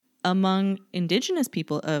among indigenous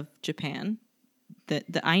people of Japan that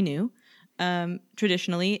I knew,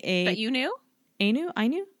 traditionally That you knew? Ainu?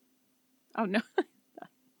 Oh, no.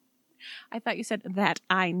 I thought you said that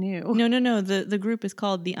I knew. No. The group is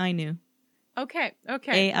called the Ainu. Okay.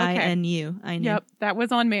 Ainu. Ainu. Yep, that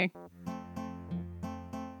was on me.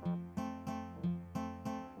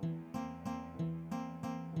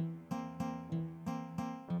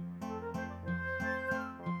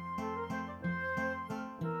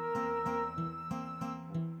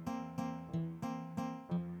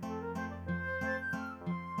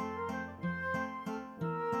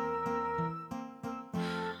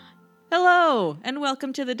 Hello, and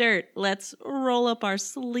welcome to The Dirt. Let's roll up our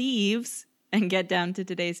sleeves and get down to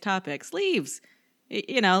today's topic. Sleeves.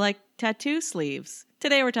 Like tattoo sleeves.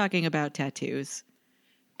 Today we're talking about tattoos.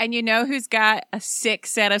 And you know who's got a sick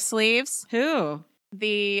set of sleeves? Who?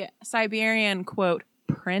 The Siberian, quote,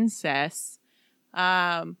 princess.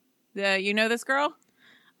 You know this girl?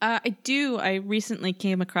 I do. I recently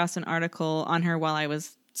came across an article on her while I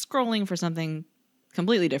was scrolling for something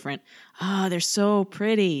completely different. Oh, they're so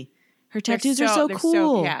pretty. Her tattoos are so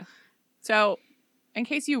cool. So, in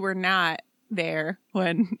case you were not there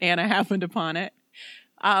when Anna happened upon it,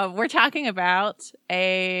 we're talking about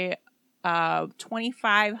a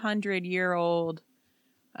 2,500-year-old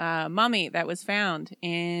mummy that was found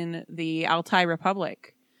in the Altai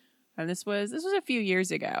Republic, and this was a few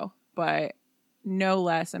years ago, but no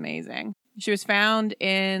less amazing. She was found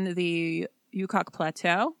in the Yukok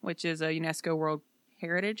Plateau, which is a UNESCO World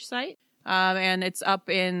Heritage Site. And it's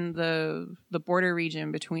up in the border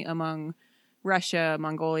region among Russia,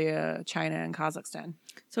 Mongolia, China, and Kazakhstan.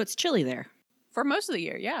 So it's chilly there. For most of the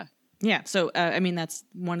year, yeah. Yeah, so, that's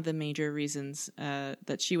one of the major reasons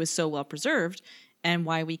that she was so well preserved and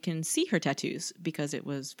why we can see her tattoos, because it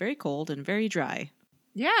was very cold and very dry.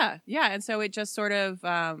 Yeah, and so it just sort of,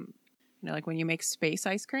 like when you make space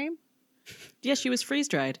ice cream? Yeah, she was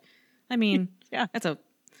freeze-dried. Yeah. That's a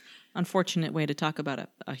unfortunate way to talk about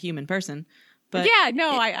a human person, but yeah,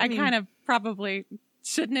 no, I kind of probably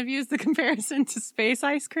shouldn't have used the comparison to space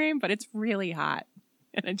ice cream, but it's really hot,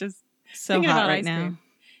 and it just so hot right now.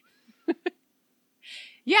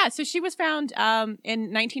 Yeah, so she was found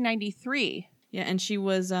in 1993. Yeah, and she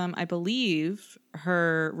was, I believe,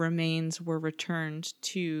 her remains were returned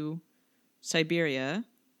to Siberia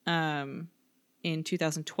in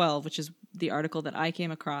 2012, which is the article that I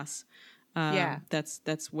came across.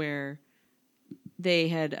 That's where they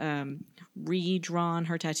had redrawn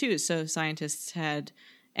her tattoos. So scientists had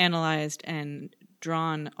analyzed and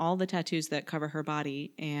drawn all the tattoos that cover her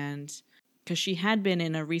body, and because she had been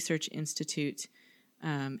in a research institute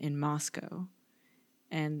in Moscow.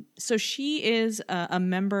 And so she is a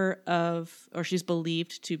member of, or she's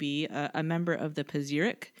believed to be a member of the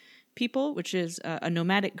Pazyryk people, which is a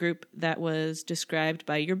nomadic group that was described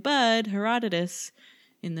by your bud Herodotus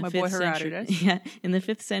in the 5th century. Yeah, in the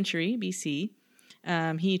 5th century BC.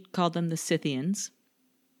 He called them the Scythians.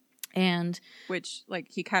 And which,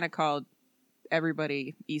 he kind of called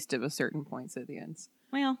everybody east of a certain point Scythians.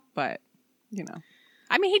 Well, but,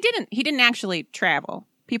 he didn't actually travel.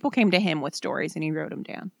 People came to him with stories and he wrote them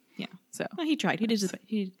down. Yeah. So he tried. He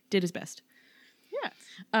did his best.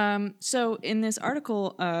 Yeah. So in this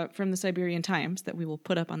article from the Siberian Times that we will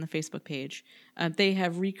put up on the Facebook page, they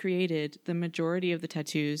have recreated the majority of the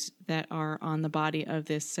tattoos that are on the body of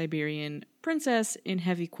this Siberian princess in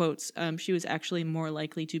heavy quotes. She was actually more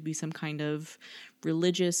likely to be some kind of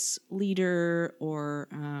religious leader or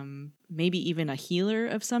maybe even a healer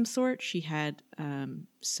of some sort. She had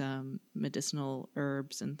some medicinal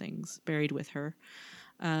herbs and things buried with her.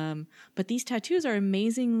 But these tattoos are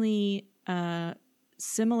amazingly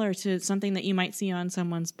similar to something that you might see on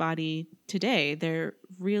someone's body today. They're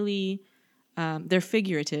really, they're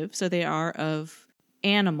figurative. So they are of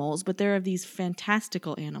animals, but they're of these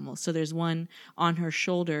fantastical animals. So there's one on her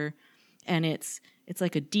shoulder and it's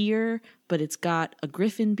like a deer, but it's got a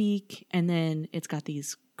griffin beak, and then it's got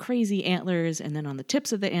these crazy antlers, and then on the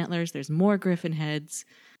tips of the antlers, there's more griffin heads.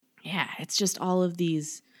 Yeah, it's just all of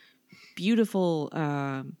these beautiful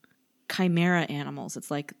chimera animals. It's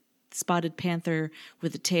like spotted panther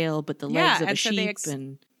with a tail, but the legs of a sheep.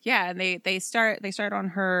 And they start on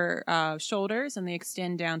her shoulders and they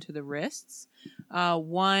extend down to the wrists.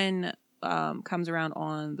 One comes around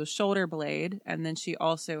on the shoulder blade, and then she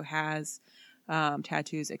also has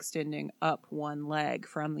tattoos extending up one leg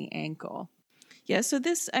from the ankle. Yeah, so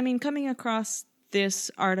this, coming across this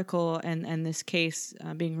article and this case,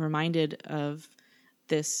 being reminded of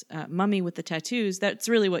this mummy with the tattoos, that's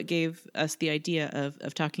really what gave us the idea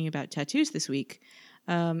of talking about tattoos this week.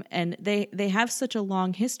 And they have such a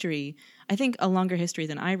long history. I think a longer history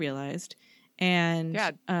than I realized. And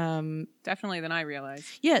definitely than I realized.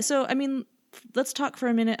 Yeah. So, I mean, let's talk for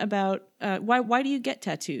a minute about why do you get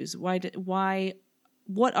tattoos?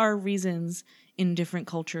 What are reasons in different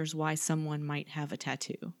cultures why someone might have a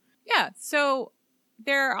tattoo? Yeah. So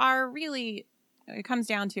there are really, it comes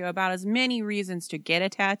down to about as many reasons to get a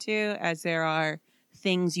tattoo as there are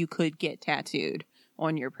things you could get tattooed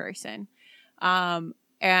on your person. And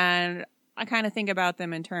I kind of think about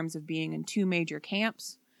them in terms of being in two major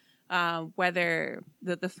camps, whether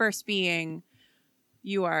the first being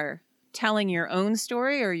you are telling your own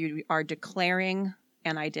story or you are declaring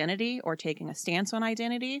an identity or taking a stance on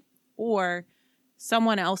identity, or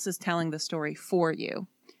someone else is telling the story for you,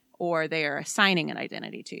 or they are assigning an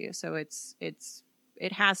identity to you. So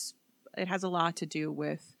it has a lot to do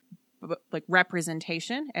with like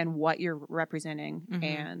representation and what you're representing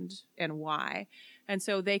and why. And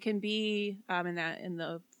so they can be in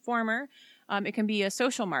the former, it can be a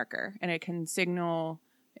social marker, and it can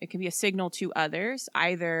be a signal to others,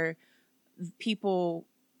 either people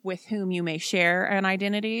with whom you may share an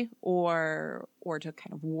identity or to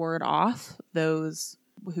kind of ward off those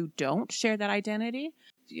who don't share that identity.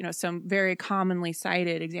 You know, some very commonly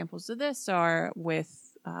cited examples of this are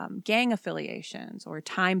with gang affiliations or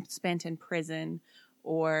time spent in prison,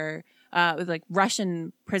 or like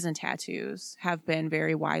Russian prison tattoos have been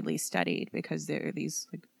very widely studied because there are these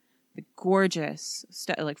like the gorgeous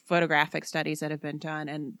photographic studies that have been done,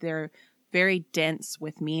 and they're very dense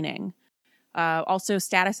with meaning. Also,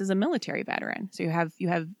 status as a military veteran. So you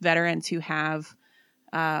have veterans who have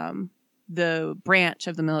the branch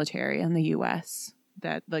of the military in the U.S.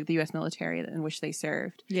 that like the U.S. military in which they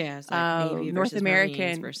served. Yeah, it's like Navy North versus American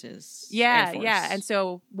Marines versus Air Force. Yeah. And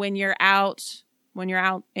so when you're out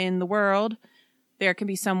in the world, there can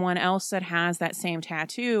be someone else that has that same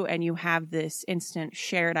tattoo, and you have this instant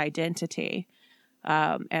shared identity.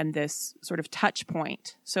 And this sort of touch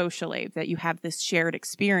point socially that you have this shared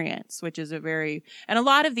experience, which is and a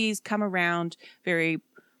lot of these come around very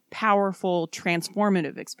powerful,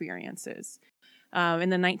 transformative experiences.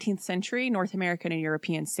 In the 19th century, North American and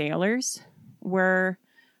European sailors were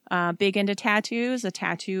big into tattoos. A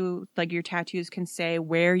tattoo, like your tattoos can say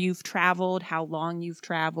where you've traveled, how long you've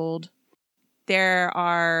traveled. There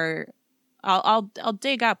are I'll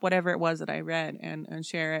dig up whatever it was that I read and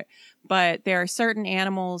share it. But there are certain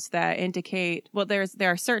animals that indicate, there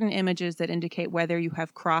are certain images that indicate whether you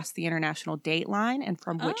have crossed the international date line and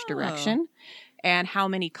from which direction, and how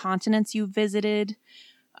many continents you've visited,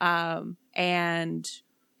 and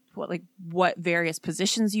what various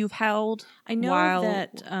positions you've held. I know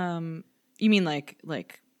that you mean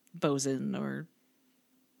like bosun or.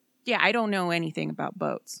 Yeah, I don't know anything about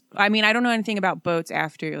boats. I mean, I don't know anything about boats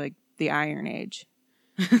after like the Iron Age.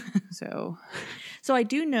 So I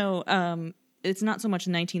do know it's not so much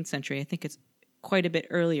 19th century. I think it's quite a bit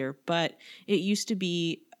earlier, but it used to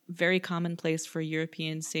be very commonplace for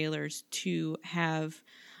European sailors to have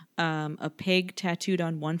a pig tattooed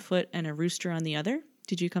on one foot and a rooster on the other.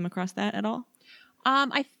 Did you come across that at all?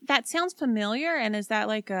 That sounds familiar. And is that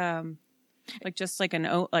like just like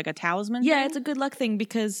a talisman? Yeah, thing? it's a good luck thing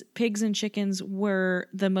because pigs and chickens were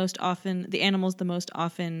the animals the most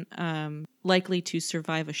often likely to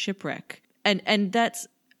survive a shipwreck. And that's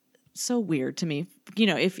so weird to me. You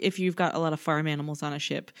know, if you've got a lot of farm animals on a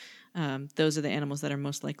ship, those are the animals that are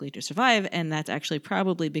most likely to survive. And that's actually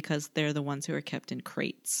probably because they're the ones who are kept in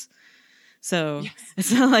crates. So yes.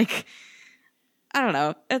 It's not like, I don't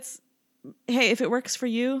know. Hey, if it works for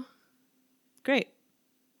you, great.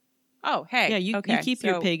 Oh, hey. Yeah, you keep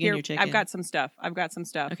your pig and your chicken. I've got some stuff.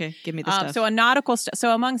 Okay, give me the stuff. So a nautical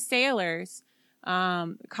so among sailors,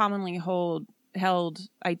 commonly held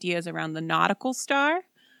ideas around the nautical star.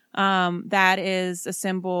 That is a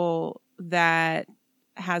symbol that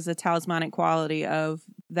has a talismanic quality of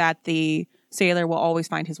that the sailor will always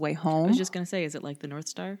find his way home. I was just going to say, is it like the North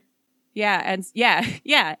Star? Yeah,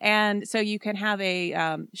 and so you can have a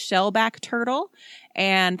shellback turtle,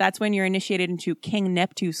 and that's when you're initiated into King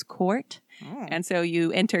Neptune's court. Oh. And so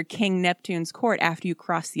you enter King Neptune's court after you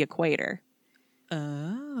cross the equator.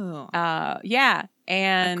 Oh. Yeah,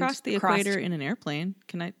 and I've crossed the equator in an airplane.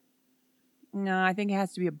 Can I? No, I think it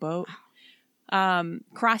has to be a boat.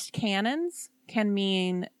 Crossed cannons can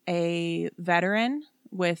mean a veteran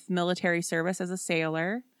with military service as a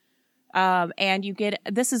sailor. And you get,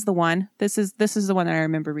 this is the one that I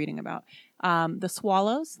remember reading about. The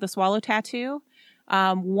swallow tattoo.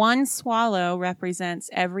 One swallow represents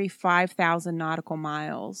every 5,000 nautical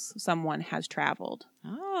miles someone has traveled.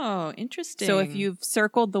 Oh, interesting. So if you've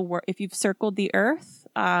circled the earth,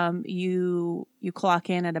 you clock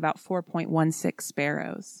in at about 4.16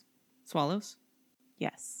 sparrows. Swallows?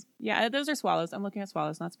 Yes. Yeah, those are swallows. I'm looking at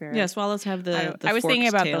swallows, not sparrows. Yeah, swallows have the I was thinking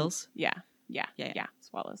about tails. Yeah,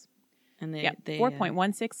 swallows. And they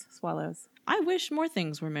 4.16 swallows. I wish more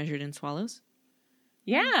things were measured in swallows.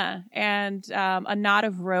 Yeah, and a knot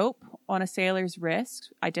of rope on a sailor's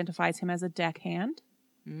wrist identifies him as a deckhand.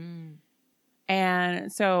 Mm.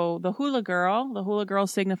 And so the hula girl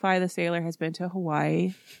signify the sailor has been to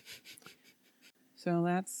Hawaii. So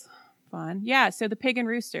that's fun. Yeah, so the pig and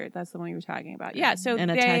rooster, that's the one you were talking about. Yeah, so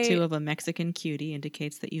and a tattoo of a Mexican cutie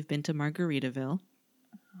indicates that you've been to Margaritaville.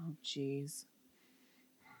 Oh, jeez.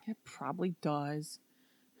 It probably does.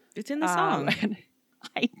 It's in the song.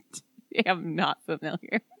 I am not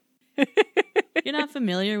familiar. You're not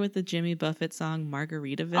familiar with the Jimmy Buffett song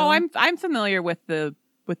Margaritaville? Oh, I'm familiar with the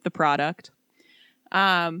product.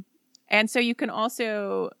 And so you can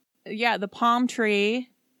also, the palm tree,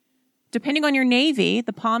 depending on your navy,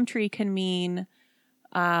 the palm tree can mean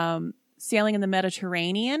sailing in the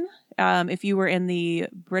Mediterranean if you were in the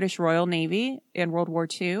British Royal Navy in World War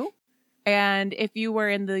II. And if you were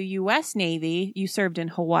in the U.S. Navy, you served in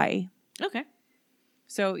Hawaii. Okay.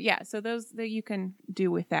 So, so those that you can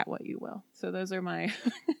do with that what you will. So those are my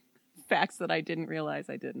facts that I didn't realize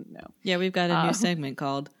I didn't know. Yeah, we've got a new segment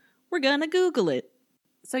called We're Gonna Google It.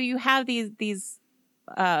 So you have these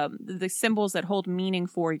the symbols that hold meaning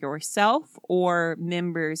for yourself or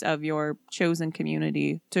members of your chosen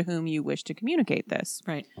community to whom you wish to communicate this.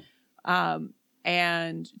 Right.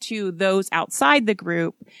 And to those outside the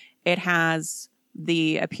group, it has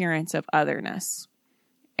the appearance of otherness.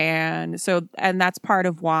 And that's part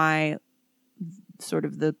of why sort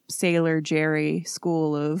of the Sailor Jerry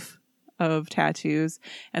school of tattoos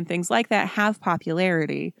and things like that have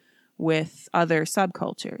popularity with other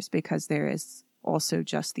subcultures, because there is also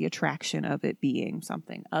just the attraction of it being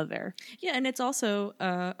something other. Yeah, and it's also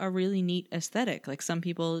a really neat aesthetic. Like, some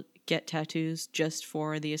people get tattoos just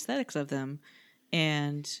for the aesthetics of them.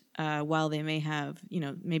 And while they may have,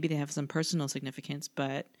 maybe they have some personal significance,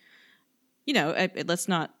 but, let's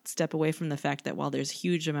not step away from the fact that while there's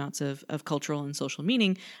huge amounts of cultural and social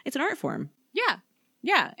meaning, it's an art form. Yeah.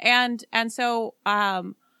 Yeah. And so,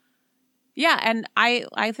 and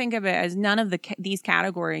I think of it as none of these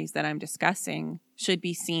categories that I'm discussing should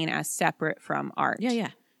be seen as separate from art. Yeah.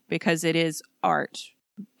 Because it is art.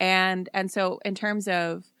 And so in terms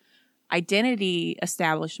of identity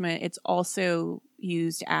establishment, it's also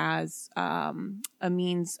used as a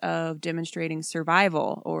means of demonstrating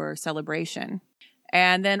survival or celebration.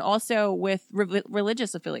 And then also with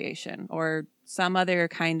religious affiliation or some other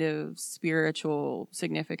kind of spiritual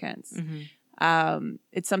significance. Mm-hmm.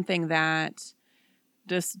 It's something that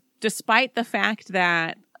despite the fact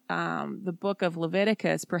that the book of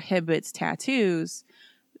Leviticus prohibits tattoos,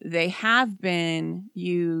 they have been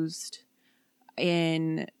used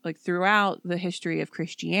in throughout the history of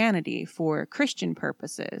Christianity for Christian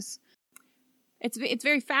purposes. It's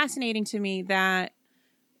very fascinating to me that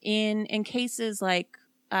in cases like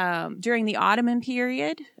during the Ottoman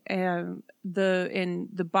period,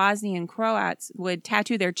 the Bosnian Croats would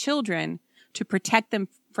tattoo their children to protect them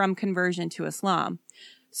from conversion to Islam.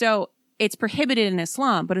 So it's prohibited in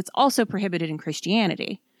Islam, but it's also prohibited in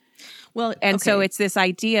Christianity. Well, and so it's this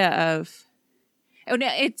idea of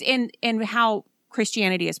it's in how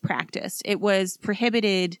Christianity is practiced. It was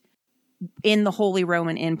prohibited in the Holy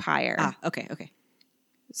Roman Empire. Okay.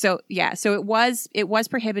 So it was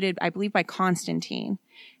prohibited, I believe, by Constantine,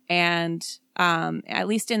 and at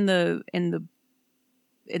least in the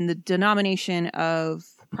denomination of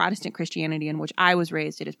Protestant Christianity in which I was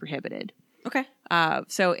raised, it is prohibited. Okay.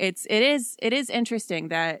 So it is interesting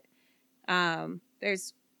that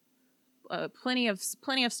there's plenty of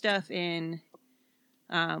stuff in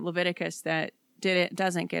Leviticus that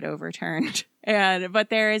doesn't get overturned, but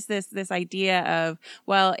there is this idea of,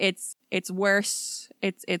 well, it's worse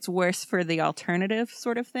for the alternative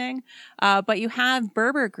sort of thing. But you have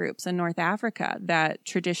Berber groups in North Africa that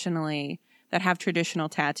have traditional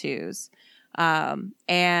tattoos,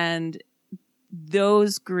 and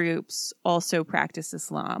those groups also practice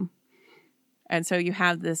Islam. And so you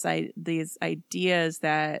have these ideas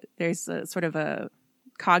that there's a sort of a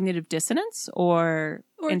cognitive dissonance or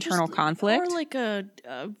internal conflict, or like a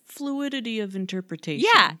fluidity of interpretation.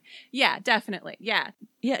 Yeah, definitely. Yeah.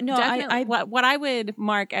 No, definitely. What I would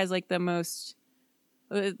mark as the most,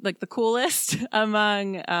 the coolest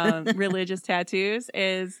among religious tattoos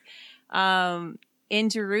is in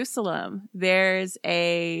Jerusalem. There's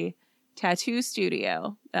a tattoo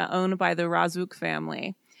studio owned by the Razzouk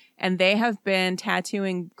family, and they have been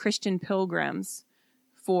tattooing Christian pilgrims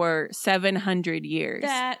for 700 years.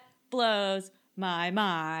 That blows my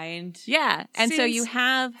mind. Yeah. And so you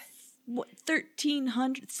have...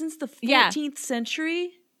 1300 since the 14th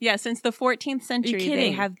century? Yeah, since the 14th century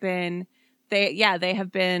they have been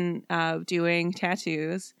doing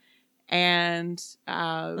tattoos, and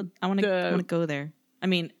I want to go there. I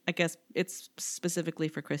mean, I guess it's specifically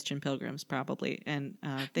for Christian pilgrims probably, and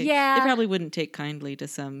they probably wouldn't take kindly to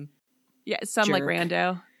some like jerk.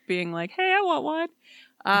 rando being like, "Hey, I want one."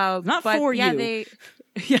 Not for you.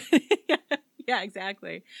 Yeah,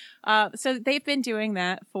 exactly. So they've been doing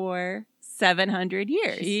that for 700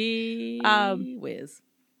 years. Whiz.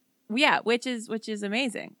 Yeah, which is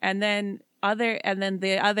amazing. And then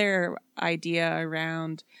the other idea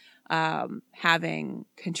around having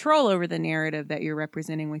control over the narrative that you're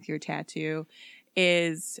representing with your tattoo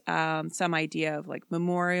is some idea of like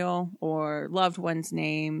memorial or loved ones'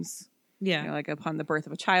 names. Yeah. You know, like upon the birth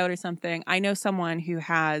of a child or something. I know someone who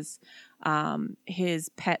has his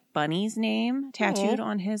pet bunny's name tattooed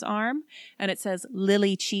on his arm, and it says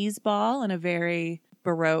Lily Cheeseball in a very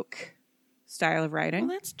Baroque style of writing.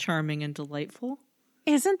 Well, that's charming and delightful.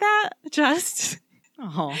 Isn't that just?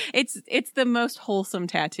 Oh, it's the most wholesome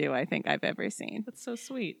tattoo I think I've ever seen. That's so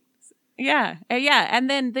sweet. Yeah. And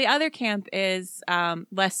then the other camp is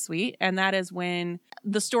less sweet, and that is when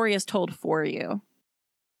the story is told for you.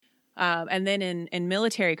 And then in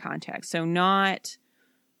military context, so not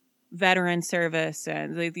veteran service,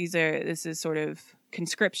 and this is sort of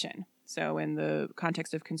conscription. So in the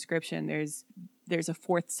context of conscription, there's a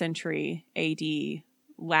 4th century AD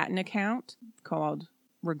Latin account called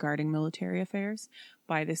Regarding Military Affairs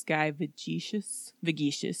by this guy Vigetius.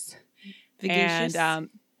 And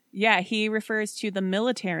he refers to the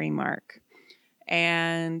military mark.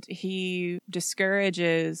 And he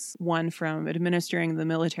discourages one from administering the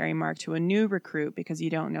military mark to a new recruit because you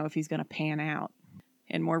don't know if he's going to pan out.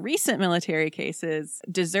 In more recent military cases,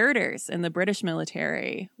 deserters in the British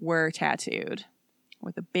military were tattooed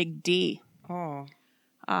with a big D. Oh.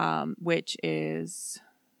 Which is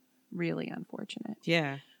really unfortunate.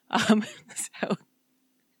 Yeah. When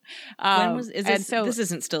this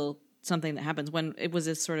isn't still something that happens. When it was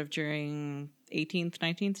this sort of during 18th,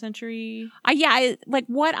 19th century?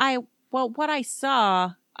 What I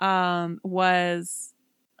saw was,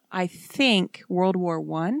 I think, World War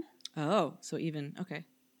I. Oh, so even, okay.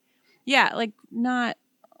 Yeah, like not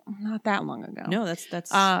that long ago. No,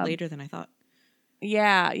 that's later than I thought.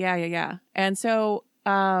 Yeah. And so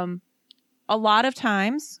a lot of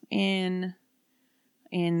times in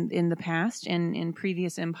the past, in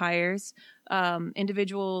previous empires,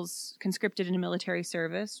 individuals conscripted into military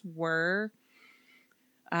service were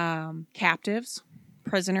captives,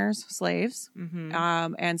 prisoners, slaves.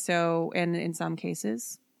 Mm-hmm. And in some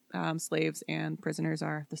cases, slaves and prisoners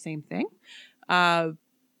are the same thing.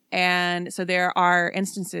 And so there are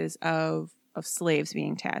instances of slaves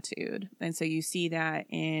being tattooed. And so you see that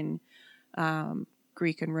in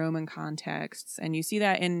Greek and Roman contexts. And you see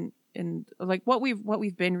that in like what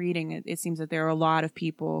we've been reading. It seems that there are a lot of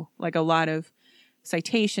people, like a lot of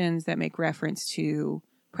citations that make reference to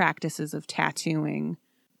practices of tattooing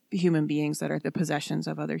human beings that are the possessions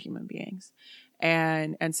of other human beings.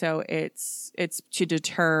 And so it's to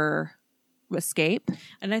deter escape.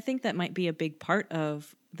 And I think that might be a big part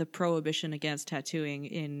of the prohibition against tattooing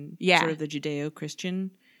in sort of the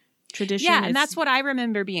Judeo-Christian tradition. Yeah, and that's what I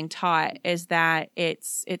remember being taught, is that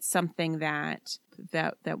it's something that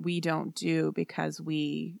we don't do because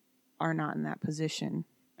we are not in that position.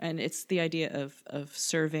 And it's the idea of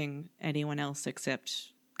serving anyone else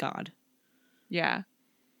except God. Yeah.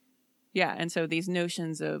 Yeah, and so these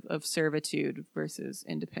notions of servitude versus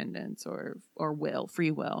independence or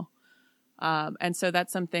free will. And so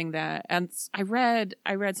that's something that, and I read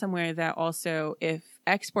somewhere that also if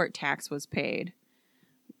export tax was paid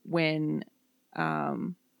when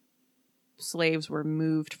slaves were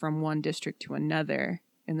moved from one district to another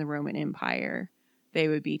in the Roman Empire, they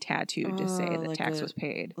would be tattooed to say that tax was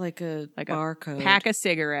paid. Like a barcode. Pack of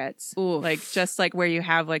cigarettes. Oof. Like just like where you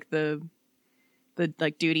have like the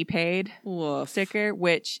like duty paid sticker,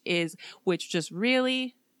 which just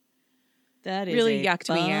really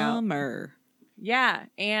yucked me out. Bummer. Yeah,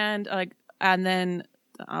 and then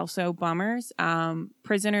also bummers.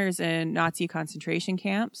 Prisoners in Nazi concentration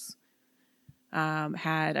camps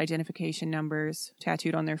had identification numbers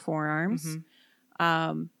tattooed on their forearms,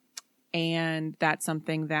 and that's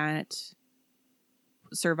something that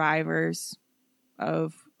survivors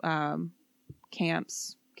of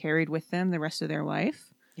camps carried with them the rest of their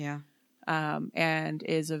life. Yeah. And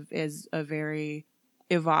is a very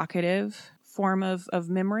evocative form of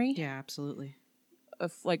memory. Yeah, absolutely.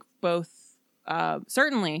 Of like both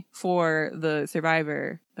certainly for the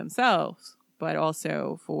survivor themselves, but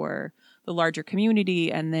also for the larger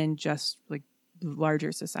community and then just like the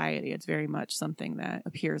larger society. It's very much something that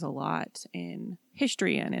appears a lot in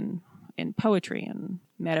history and in poetry and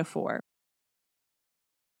metaphor,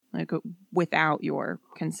 like without your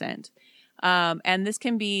consent. And this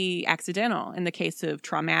can be accidental. In the case of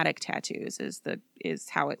traumatic tattoos, is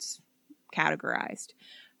how it's categorized.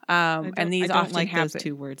 And these often like happen. those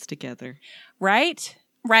two words together, right?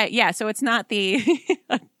 Yeah. So it's not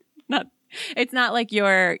it's not like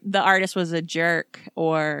the artist was a jerk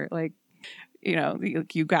or like,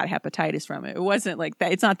 you got hepatitis from it. It wasn't like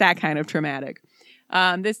that. It's not that kind of traumatic.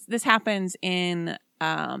 This happens in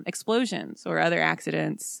explosions or other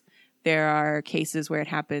accidents. There are cases where it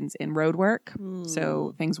happens in road work.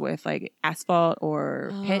 So things with like asphalt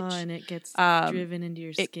or pitch. And it gets driven into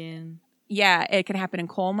your skin. Yeah, it can happen in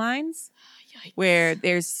coal mines. Yikes. Where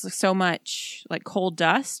there's so much like coal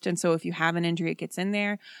dust. And so if you have an injury, it gets in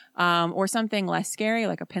there. Or something less scary,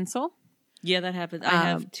 like a pencil. Yeah, that happens. I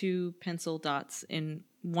have 2 pencil dots,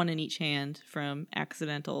 one in each hand from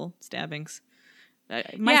accidental stabbings.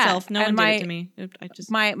 Myself, no one did it to me.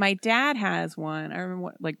 My dad has one. I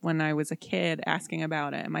remember when I was a kid asking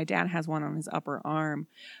about it. My dad has one on his upper arm,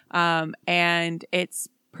 and it's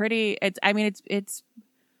pretty. It's how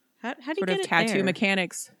do you get it tattoo there?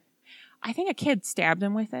 Mechanics? I think a kid stabbed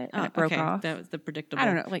him with it and it broke off. That was the predictable. I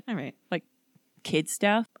don't know, all right, like kid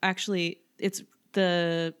stuff. Actually, it's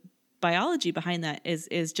the biology behind that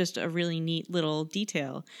is just a really neat little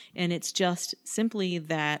detail, and it's just simply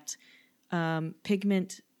that.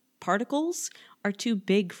 Pigment particles are too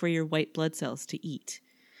big for your white blood cells to eat.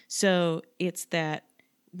 So it's that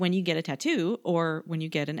when you get a tattoo or when you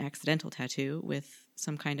get an accidental tattoo with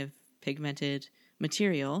some kind of pigmented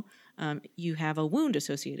material, you have a wound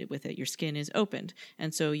associated with it. Your skin is opened.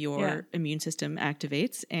 And so your immune system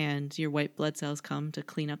activates and your white blood cells come to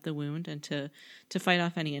clean up the wound and to fight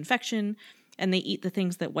off any infection. And they eat the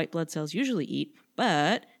things that white blood cells usually eat,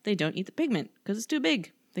 but they don't eat the pigment because it's too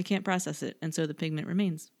big. They can't process it, and so the pigment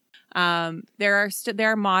remains. There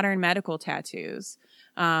are modern medical tattoos.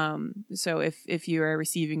 So if you are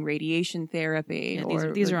receiving radiation therapy,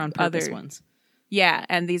 these are on purpose ones. Yeah,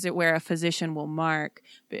 and these are where a physician will mark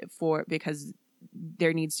because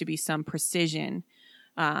there needs to be some precision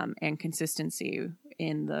and consistency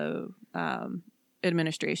in the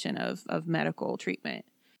administration of medical treatment.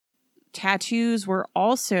 Tattoos were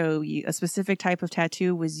also a specific type of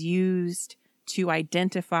tattoo was used to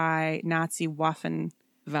identify Nazi Waffen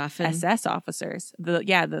SS officers. The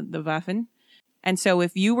Waffen. And so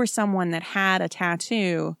if you were someone that had a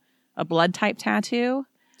tattoo, a blood type tattoo.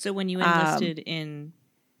 So when you enlisted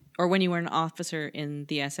or when you were an officer in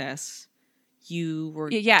the SS, you were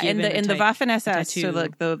in the Waffen SS, so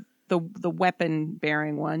like the weapon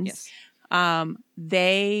bearing ones.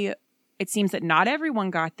 Yes. It seems that not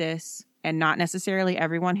everyone got this, and not necessarily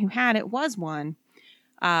everyone who had it was one.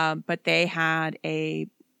 But they had a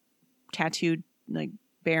tattoo like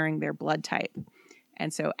bearing their blood type.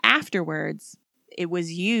 And so afterwards, it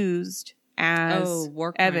was used as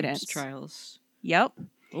war evidence. Trials. Yep.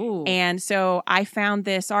 Ooh. And so I found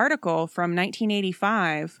this article from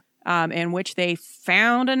 1985 in which they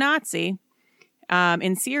found a Nazi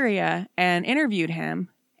in Syria and interviewed him.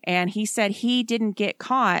 And he said he didn't get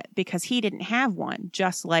caught because he didn't have one,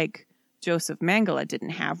 just like Joseph Mengele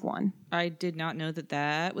didn't have one. I did not know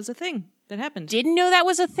that was a thing that happened. Didn't know that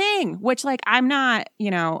was a thing, which like, I'm not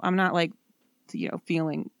like,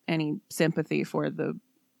 feeling any sympathy for the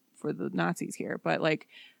Nazis here, but like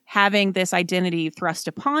having this identity thrust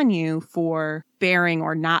upon you for bearing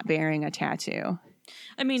or not bearing a tattoo.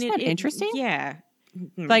 I mean, isn't that interesting? Yeah.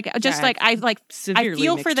 Like, just like, I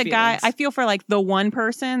feel for the guy, I feel for like the one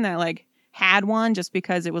person that like had one just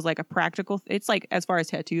because it was like a practical. It's like as far as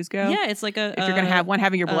tattoos go. Yeah, it's like if you're gonna have one,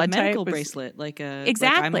 having your blood type medical bracelet,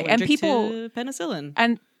 exactly. Like I'm and people to penicillin.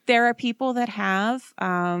 And there are people that have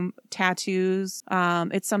tattoos.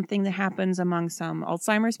 It's something that happens among some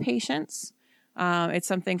Alzheimer's patients. It's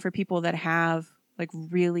something for people that have like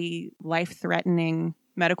really life-threatening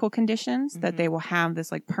medical conditions that they will have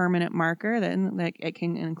this like permanent marker that like it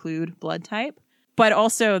can include blood type. But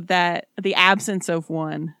also that the absence of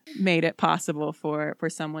one made it possible for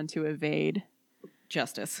someone to evade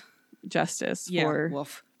justice for,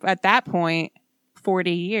 at that point,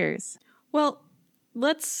 40 years. Well,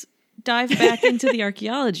 let's dive back into the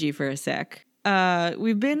archaeology for a sec.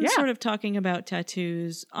 We've been sort of talking about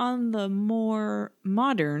tattoos on the more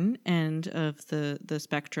modern end of the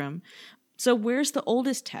spectrum. So where's the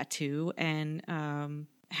oldest tattoo and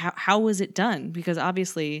how was it done? Because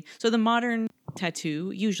obviously, so the modern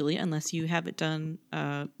tattoo, usually, unless you have it done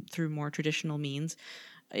through more traditional means,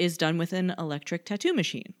 is done with an electric tattoo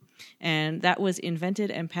machine. And that was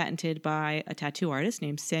invented and patented by a tattoo artist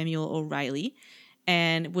named Samuel O'Reilly,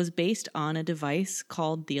 and was based on a device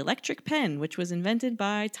called the electric pen, which was invented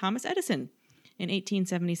by Thomas Edison in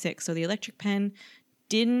 1876. So the electric pen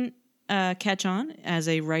didn't catch on as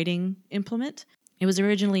a writing implement. It was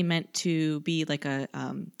originally meant to be like a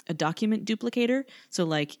document duplicator. So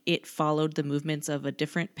like it followed the movements of a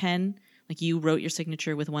different pen. Like you wrote your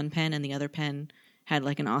signature with one pen and the other pen had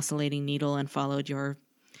like an oscillating needle and followed your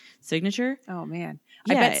signature. Oh, man.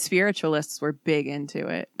 Yeah. I bet spiritualists were big into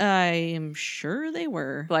it. I am sure they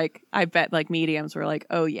were. Like, I bet like mediums were like,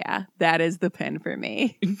 oh, yeah, that is the pen for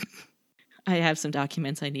me. I have some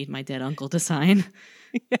documents I need my dead uncle to sign.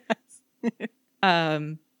 Yes.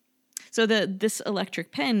 So this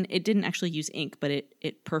electric pen, it didn't actually use ink, but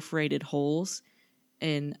it perforated holes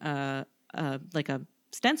in like a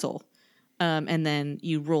stencil, and then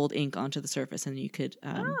you rolled ink onto the surface, and you could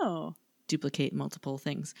duplicate multiple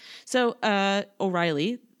things. So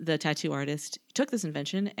O'Reilly, the tattoo artist, took this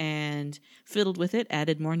invention and fiddled with it,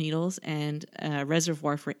 added more needles and a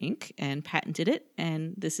reservoir for ink, and patented it.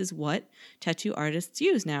 And this is what tattoo artists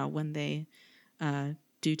use now when they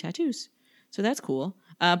do tattoos. So that's cool.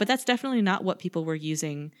 But that's definitely not what people were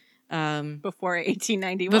using before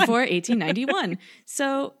 1891. Before 1891.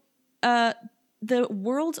 So the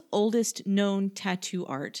world's oldest known tattoo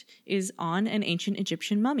art is on an ancient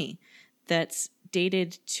Egyptian mummy that's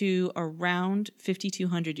dated to around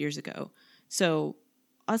 5,200 years ago. So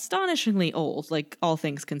astonishingly old, like all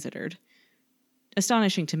things considered.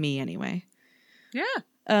 Astonishing to me anyway. Yeah.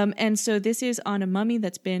 And so this is on a mummy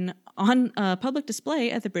that's been on public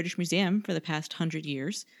display at the British Museum for the past 100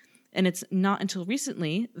 years. And it's not until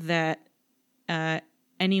recently that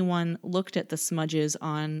anyone looked at the smudges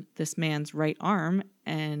on this man's right arm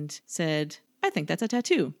and said, I think that's a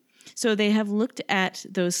tattoo. So they have looked at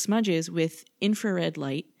those smudges with infrared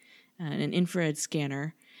light, an infrared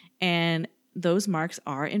scanner, and those marks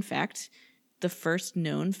are, in fact, the first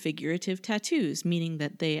known figurative tattoos, meaning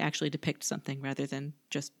that they actually depict something rather than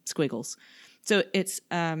just squiggles. So it's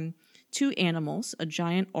two animals, a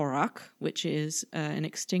giant auroch, which is an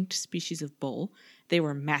extinct species of bull. They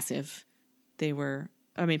were massive. They were,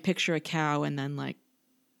 picture a cow and then like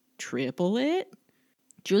triple it.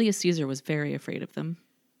 Julius Caesar was very afraid of them,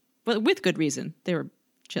 but with good reason. They were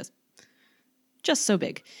just so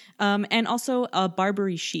big. And also a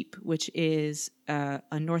Barbary sheep, which is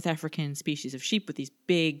a North African species of sheep with these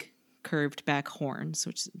big curved back horns,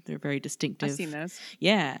 which they're very distinctive. I've seen those.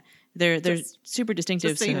 Yeah. They're super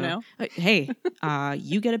distinctive. Just so you know. Hey,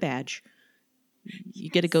 you get a badge. You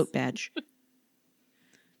get a goat badge.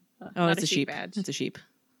 Oh, it's a sheep badge. It's a sheep.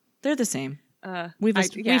 They're the same. We've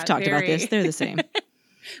talked about this. They're the same.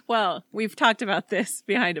 Well, we've talked about this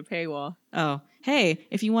behind a paywall. Oh, hey,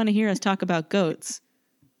 if you want to hear us talk about goats,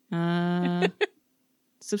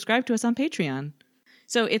 subscribe to us on Patreon.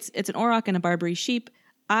 So it's an auroch and a Barbary sheep.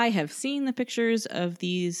 I have seen the pictures of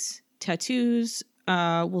these tattoos.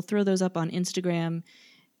 We'll throw those up on Instagram.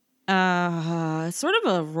 Sort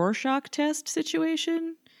of a Rorschach test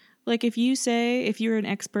situation. Like if you're an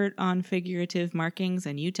expert on figurative markings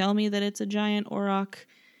and you tell me that it's a giant auroch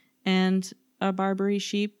and a Barbary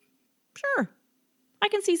sheep, sure.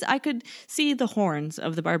 I could see the horns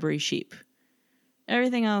of the Barbary sheep.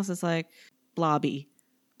 Everything else is like blobby.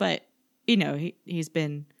 But, he's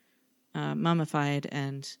been mummified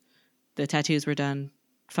and the tattoos were done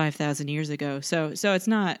 5,000 years ago. So it's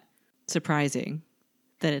not surprising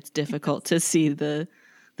that it's difficult to see the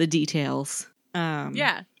details.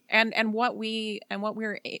 Yeah. And what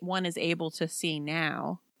one is able to see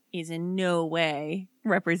now is in no way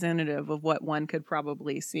representative of what one could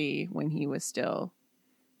probably see when he was still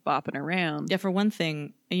bopping around. Yeah, for one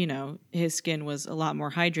thing, his skin was a lot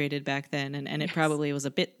more hydrated back then, and it probably was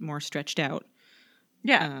a bit more stretched out.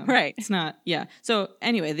 Yeah, right. It's not, yeah. So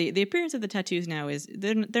anyway, the appearance of the tattoos now is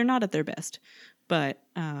they're not at their best, but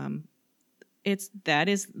that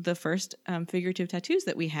is the first figurative tattoos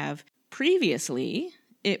that we have. Previously,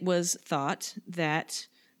 it was thought that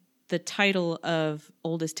the title of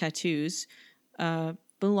oldest tattoos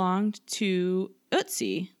belonged to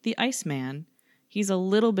Ötzi, the Iceman. He's a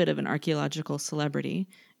little bit of an archaeological celebrity,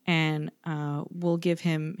 and we'll give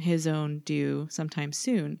him his own due sometime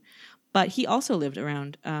soon. But he also lived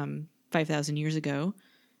around 5,000 years ago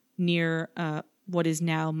near what is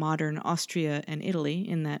now modern Austria and Italy,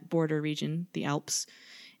 in that border region, the Alps.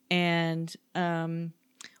 And long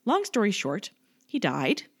story short, he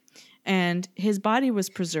died, and his body was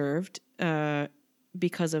preserved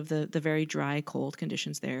because of the very dry, cold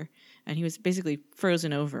conditions there. And he was basically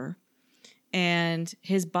frozen over. And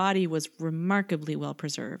his body was remarkably well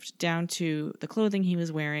preserved, down to the clothing he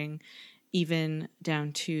was wearing, even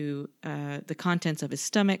down to the contents of his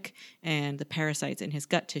stomach and the parasites in his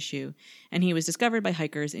gut tissue. And he was discovered by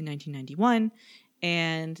hikers in 1991.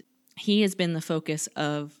 And he has been the focus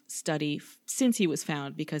of study since he was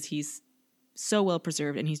found, because he's so well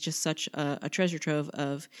preserved, and he's just such a treasure trove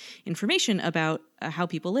of information about how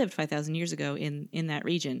people lived 5,000 years ago in that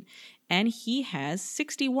region. And he has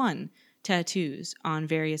 61 tattoos on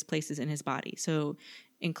various places in his body, so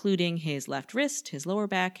including his left wrist, his lower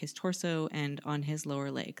back, his torso, and on his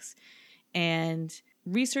lower legs. And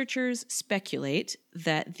researchers speculate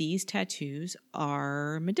that these tattoos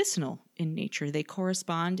are medicinal in nature. They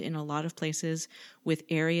correspond in a lot of places with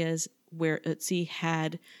areas where Ötzi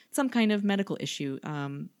had some kind of medical issue,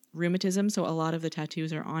 rheumatism. So a lot of the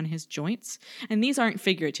tattoos are on his joints, and these aren't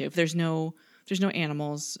figurative. There's no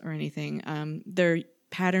animals or anything. They're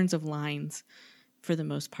patterns of lines for the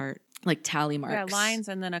most part, like tally marks. Yeah, lines,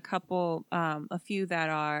 and then a few that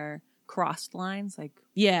are crossed lines, like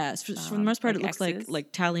for the most part, like it looks X's.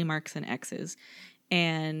 like tally marks and X's,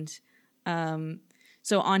 and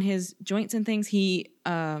so on his joints and things, he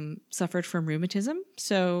suffered from rheumatism.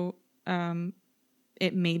 So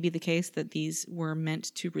it may be the case that these were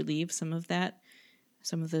meant to relieve some of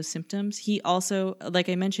those symptoms. He also, like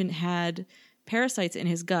I mentioned, had parasites in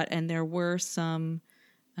his gut, and there were some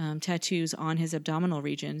tattoos on his abdominal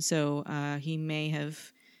region. So he may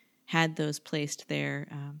have had those placed there,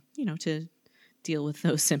 to deal with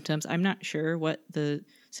those symptoms. I'm not sure what the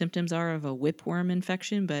symptoms are of a whipworm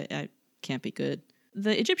infection, but it can't be good.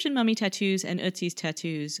 The Egyptian mummy tattoos and Ötzi's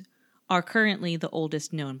tattoos are currently the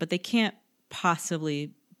oldest known, but they can't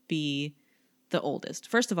possibly be the oldest.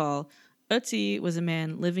 First of all, Ötzi was a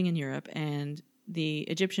man living in Europe, and the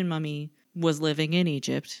Egyptian mummy was living in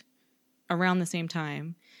Egypt around the same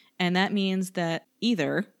time. And that means that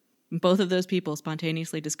either both of those people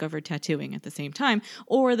spontaneously discovered tattooing at the same time,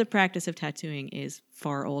 or the practice of tattooing is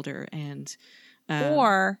far older. And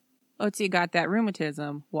or Ötzi got that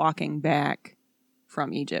rheumatism walking back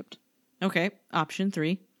from Egypt. Okay, option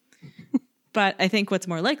 3. But I think what's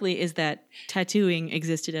more likely is that tattooing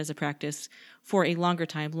existed as a practice for a longer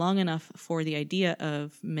time, long enough for the idea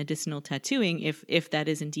of medicinal tattooing, if that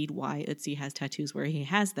is indeed why Ötzi has tattoos where he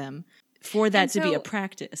has them, for that to be a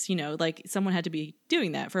practice. Like someone had to be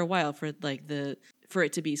doing that for a while for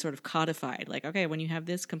it to be sort of codified. Like, okay, when you have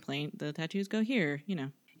this complaint, the tattoos go here.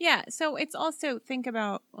 Yeah. So it's also, think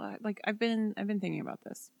about, like, I've been thinking about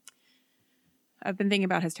this. I've been thinking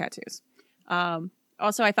about his tattoos.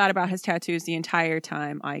 Also, I thought about his tattoos the entire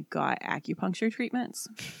time I got acupuncture treatments.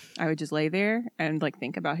 I would just lay there and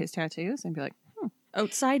think about his tattoos and be like, Oh,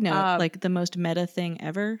 side note, the most meta thing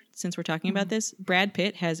ever, since we're talking about this, Brad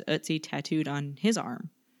Pitt has Ötzi tattooed on his arm.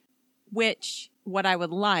 Which, what I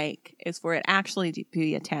would like is for it actually to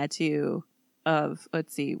be a tattoo of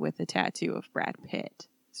Ötzi with a tattoo of Brad Pitt.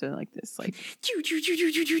 So this,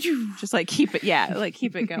 just keep it,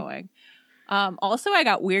 keep it going. Also, I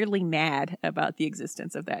got weirdly mad about the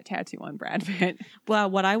existence of that tattoo on Brad Pitt. Well,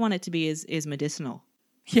 what I want it to be is medicinal.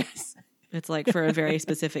 Yes. It's for a very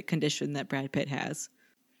specific condition that Brad Pitt has.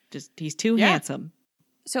 Just, he's too handsome.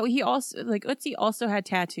 So he also, Ötzi also had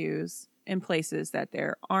tattoos in places that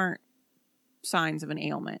there aren't signs of an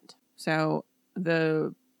ailment. So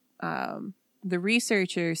the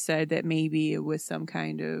researchers said that maybe it was some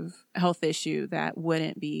kind of health issue that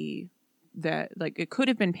wouldn't be that, it could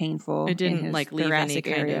have been painful. It didn't leave any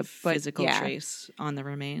kind area, of physical trace on the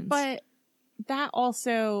remains. But that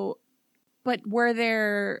also, were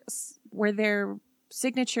there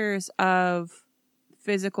signatures of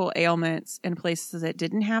physical ailments in places that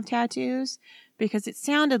didn't have tattoos? Because it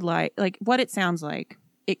sounded like what it sounds like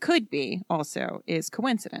it could be also is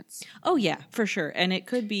coincidence. Oh yeah, for sure. And it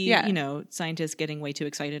could be, scientists getting way too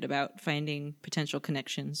excited about finding potential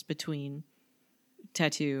connections between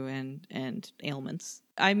tattoo and ailments.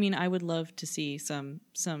 I mean, I would love to see some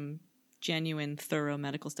genuine, thorough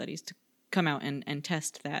medical studies to come out and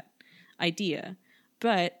test that idea.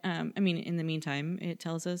 But, in the meantime, it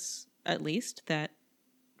tells us at least that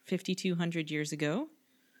 5,200 years ago,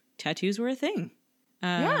 tattoos were a thing.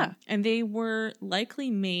 And they were likely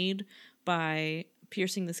made by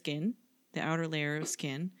piercing the skin, the outer layer of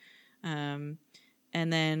skin, and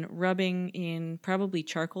then rubbing in probably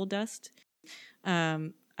charcoal dust.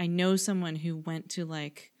 I know someone who went to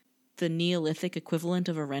the Neolithic equivalent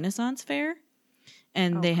of a Renaissance fair,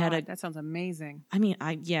 and they had that sounds amazing.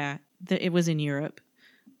 It was in Europe,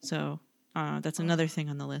 so that's another thing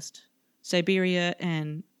on the list. Siberia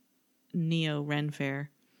and Neo-Ren Fair.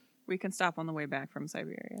 We can stop on the way back from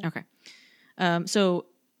Siberia. Okay. So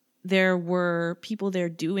there were people there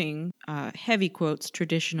doing, heavy quotes,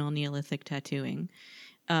 traditional Neolithic tattooing.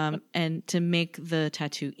 And to make the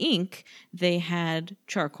tattoo ink, they had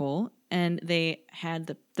charcoal, and they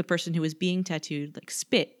had the person who was being tattooed like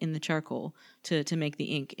spit in the charcoal to make the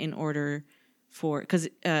ink in order for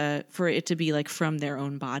it to be like from their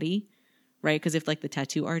own body, right? Because if like the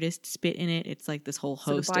tattoo artist spit in it, it's like this whole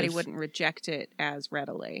host. So the body wouldn't reject it as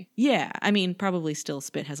readily. Yeah, I mean, probably still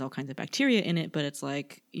spit has all kinds of bacteria in it, but it's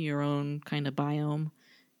like your own kind of biome.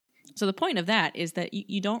 So the point of that is that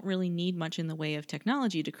you don't really need much in the way of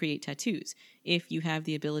technology to create tattoos. If you have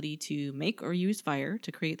the ability to make or use fire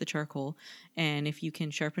to create the charcoal, and if you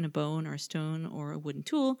can sharpen a bone or a stone or a wooden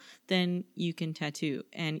tool, then you can tattoo.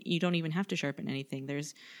 And you don't even have to sharpen anything.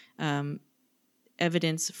 There's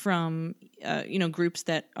evidence from groups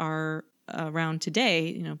that are around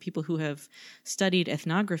today, people who have studied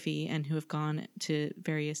ethnography and who have gone to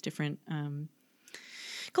various different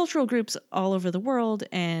cultural groups all over the world,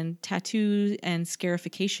 and tattoo and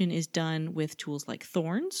scarification is done with tools like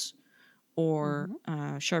thorns or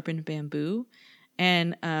sharpened bamboo.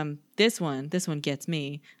 And this one gets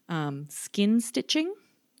me. Skin stitching,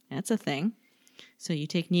 that's a thing. So you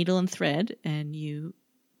take needle and thread and you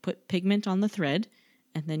put pigment on the thread,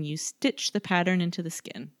 and then you stitch the pattern into the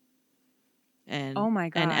skin. And oh my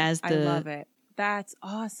God, I love it. That's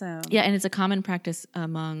awesome. Yeah, and it's a common practice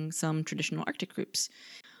among some traditional Arctic groups.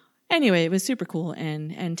 Anyway, it was super cool,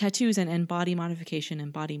 and tattoos and body modification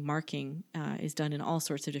and body marking is done in all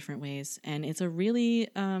sorts of different ways, and it's a really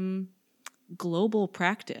global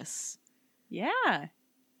practice. Yeah.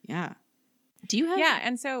 Yeah. Do you have... Yeah,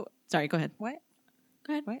 and so... Sorry, go ahead. What?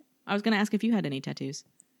 Go ahead. What? I was going to ask if you had any tattoos.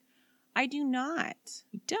 I do not.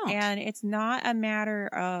 You don't? And it's not a matter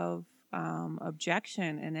of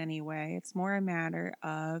objection in any way. It's more a matter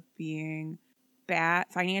of being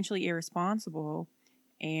financially irresponsible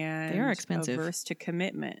and they are expensive. Averse to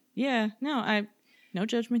commitment. Yeah, no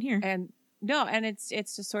judgment here. And it's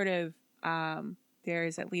just sort of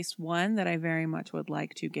there's at least one that I very much would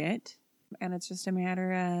like to get, and it's just a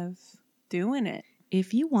matter of doing it.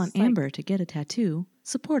 If you want Amber to get a tattoo,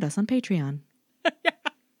 support us on Patreon.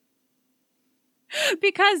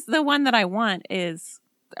 Because the one that I want is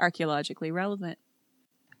archaeologically relevant.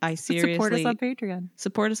 I seriously support us on Patreon.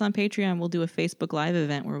 Support us on Patreon. We'll do a Facebook Live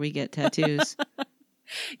event where we get tattoos.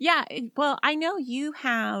 Yeah, well, I know you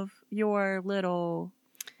have your little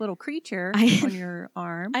creature on your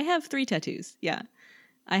arm. I have 3 tattoos. Yeah,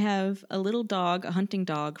 I have a little dog, a hunting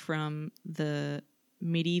dog from the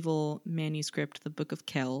medieval manuscript, the Book of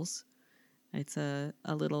Kells. It's a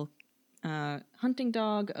little hunting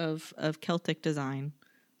dog of Celtic design.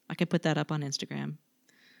 I could put that up on Instagram.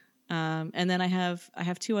 And then I have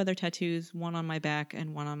 2 other tattoos, one on my back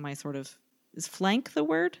and one on my sort of... Is flank the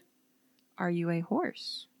word? Are you a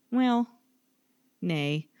horse? Well,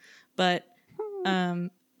 nay. But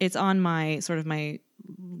it's on my sort of my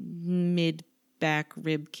mid-back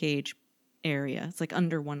rib cage area. It's like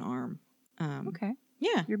under one arm. Okay.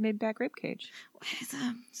 Yeah. Your mid-back rib cage. It's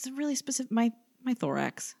a really specific... My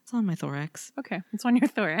thorax. It's on my thorax. Okay. It's on your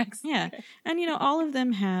thorax. Yeah. Okay. And, all of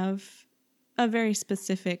them have a very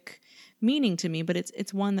specific meaning to me, but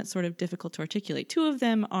it's one that's sort of difficult to articulate. 2 of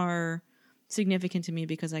them are significant to me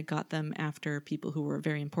because I got them after people who were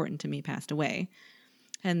very important to me passed away.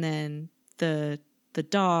 And then the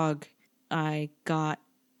dog I got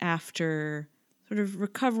after sort of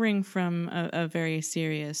recovering from a very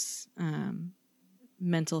serious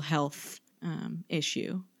mental health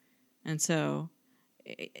issue. And so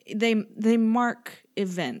they mark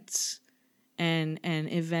events and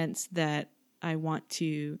events that I want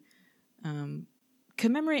to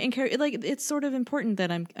commemorate and carry. Like, it's sort of important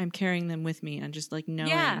that I'm carrying them with me and just like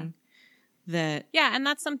knowing that. Yeah, and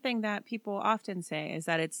that's something that people often say is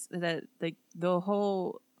that it's that the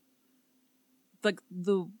whole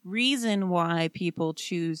the reason why people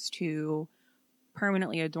choose to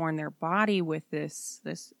permanently adorn their body with this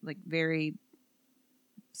like very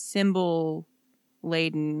symbol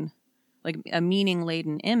laden, like a meaning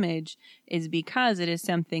laden image is because it is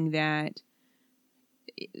something that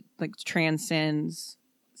like transcends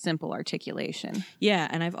simple articulation. Yeah,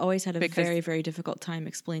 and I've always had a very, very difficult time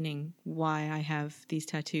explaining why I have these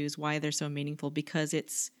tattoos, why they're so meaningful, because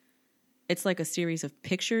it's like a series of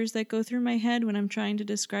pictures that go through my head when I'm trying to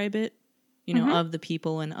describe it, of the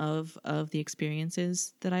people and of the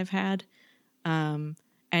experiences that I've had. And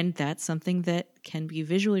that's something that can be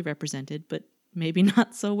visually represented, but maybe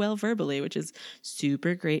not so well verbally, which is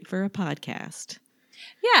super great for a podcast.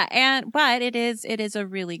 Yeah, but it is a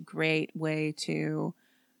really great way to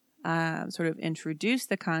sort of introduced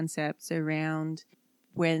the concepts around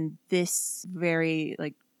when this very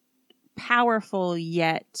like powerful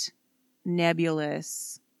yet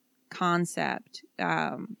nebulous concept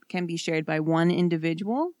can be shared by one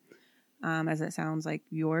individual, as it sounds like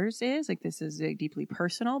yours is. Like this is deeply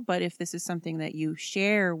personal, but if this is something that you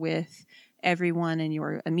share with everyone in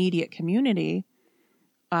your immediate community,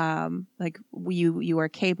 like you are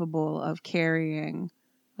capable of carrying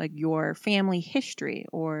like your family history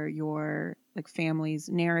or your like family's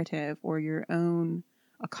narrative or your own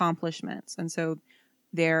accomplishments. And so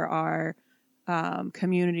there are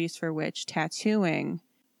communities for which tattooing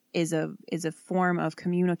is a form of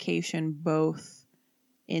communication, both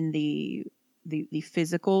in the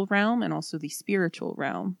physical realm and also the spiritual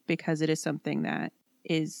realm, because it is something that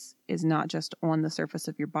is not just on the surface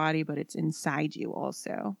of your body, but it's inside you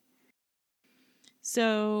also.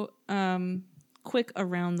 So, quick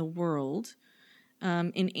around the world.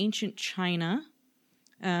 In ancient China,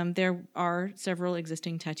 there are several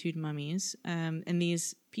existing tattooed mummies, and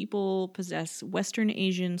these people possess Western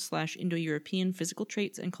Asian / Indo-European physical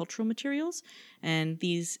traits and cultural materials, and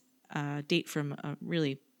these date from a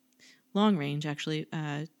really long range, actually,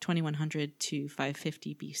 2100 to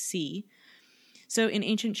 550 BC. So in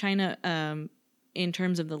ancient China, in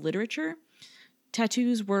terms of the literature,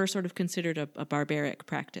 tattoos were sort of considered a barbaric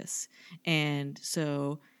practice, and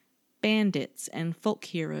so bandits and folk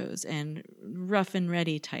heroes and rough and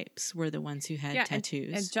ready types were the ones who had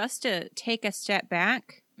tattoos. And just to take a step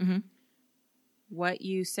back, what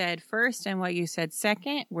you said first and what you said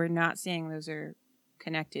second, we're not saying those are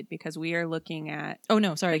connected, because we are looking at. Oh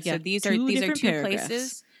no, sorry. Like, so these are two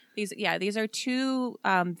places. These are two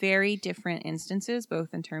very different instances,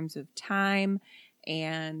 both in terms of time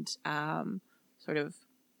and sort of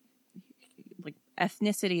like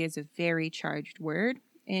ethnicity is a very charged word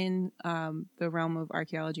in the realm of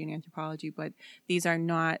archaeology and anthropology, but these are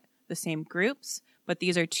not the same groups, but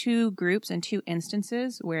these are two groups and two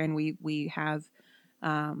instances wherein we have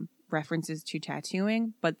references to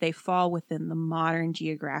tattooing, but they fall within the modern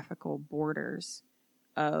geographical borders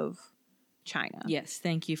of China. Yes,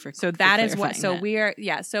 thank you for so that is what. So we are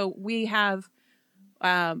So we have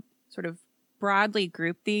sort of broadly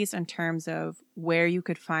grouped these in terms of where you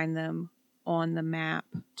could find them on the map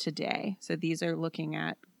today. So these are looking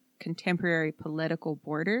at contemporary political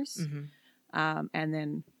borders. And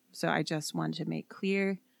then, so I just wanted to make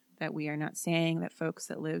clear that we are not saying that folks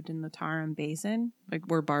that lived in the Tarim Basin like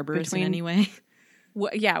were barbarous in any way.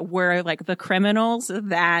 Were like the criminals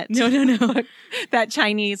that no that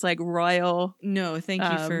Chinese like royal thank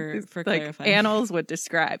you for like clarifying. annals would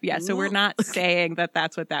describe. So we're not saying that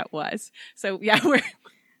that's what that was. So we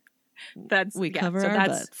cover our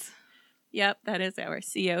butts. Yep, that is our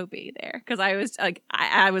COB there. Because I was like,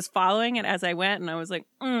 I was following it as I went, and I was like,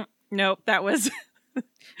 nope, that was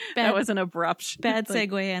that was an abrupt bad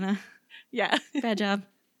segue, Anna. Yeah, bad job.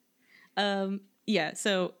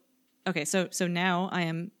 So okay, so now I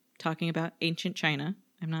am talking about ancient China.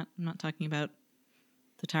 I'm not talking about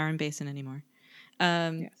the Tarim Basin anymore.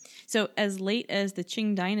 Yes. So as late as the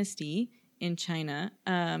Qing Dynasty in China,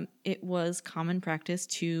 it was common practice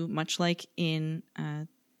to, much like in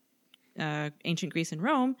ancient Greece and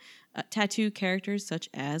Rome, tattoo characters such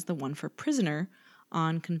as the one for prisoner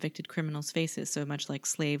on convicted criminals' faces. So much like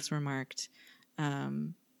slaves were marked,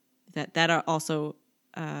 that also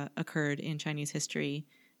occurred in Chinese history,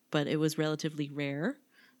 but it was relatively rare.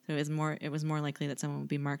 So it was more likely that someone would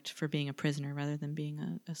be marked for being a prisoner rather than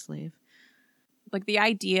being a slave. Like the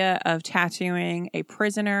idea of tattooing a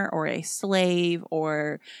prisoner or a slave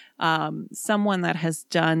or someone that has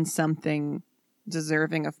done something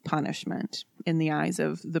deserving of punishment in the eyes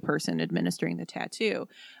of the person administering the tattoo.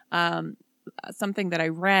 Something that I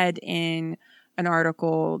read in an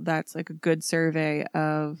article that's like a good survey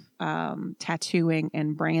of tattooing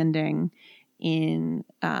and branding in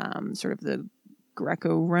sort of the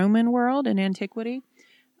Greco-Roman world in antiquity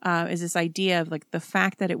is this idea of like the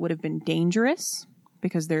fact that it would have been dangerous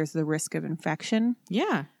because there's the risk of infection.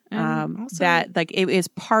 Yeah. That like it is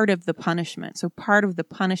part of the punishment. So part of the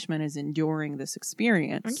punishment is enduring this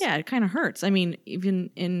experience. Yeah, it kind of hurts. I mean,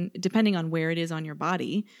 even depending on where it is on your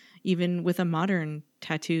body, even with a modern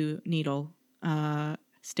tattoo needle,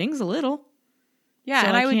 stings a little. Yeah, so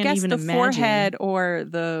and I would guess the forehead or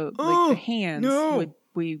the hands would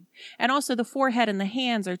be, and also the forehead and the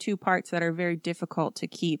hands are two parts that are very difficult to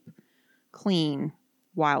keep clean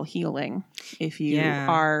while healing. If you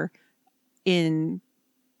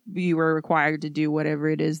you were required to do whatever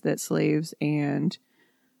it is that slaves and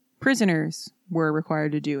prisoners were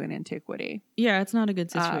required to do in antiquity. Yeah, it's not a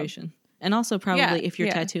good situation. And also probably if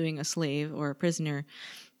you're tattooing a slave or a prisoner,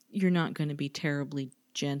 you're not going to be terribly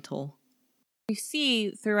gentle. We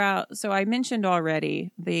see throughout, so I mentioned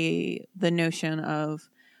already the notion of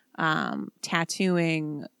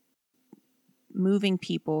tattooing, moving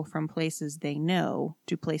people from places they know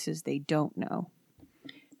to places they don't know.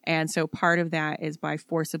 And so part of that is by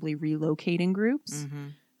forcibly relocating groups. Mm-hmm.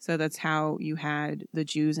 So that's how you had the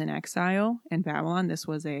Jews in exile in Babylon. This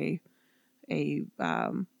was a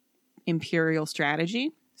imperial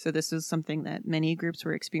strategy. So this is something that many groups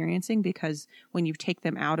were experiencing, because when you take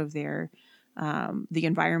them out of their the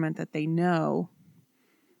environment that they know,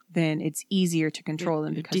 then it's easier to control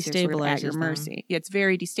them because they're sort of at your mercy. It's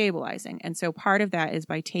very destabilizing. And so part of that is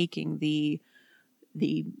by taking the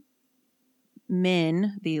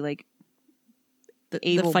men, the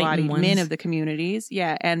able-bodied men of the communities,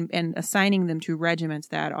 and assigning them to regiments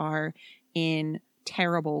that are in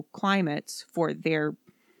terrible climates for their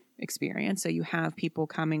experience. So you have people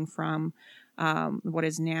coming from what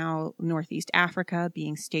is now Northeast Africa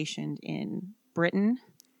being stationed in Britain,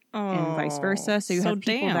 and vice versa. So you have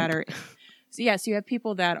people that are, so you have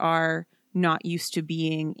people that are not used to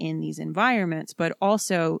being in these environments, but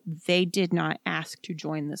also they did not ask to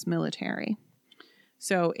join this military.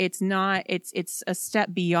 So it's a step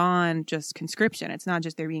beyond just conscription. It's not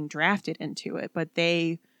just they're being drafted into it, but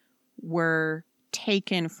they were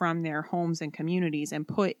taken from their homes and communities and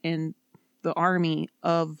put in the army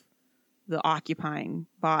of the occupying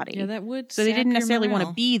body. Yeah, that would. So they didn't necessarily want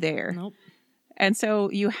to be there. Nope. And so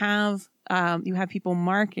you have people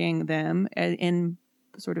marking them in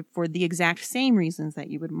sort of for the exact same reasons that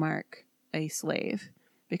you would mark a slave,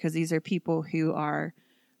 because these are people who are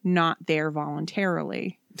not there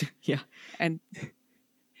voluntarily. Yeah. And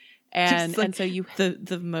so you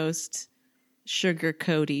the most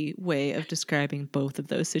sugar-coaty way of describing both of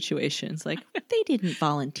those situations. Like, they didn't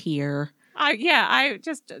volunteer. I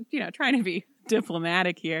just trying to be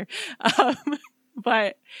diplomatic here.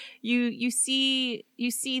 But you see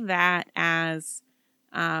that as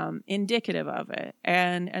indicative of it.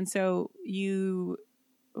 And so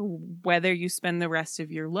whether you spend the rest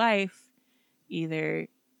of your life either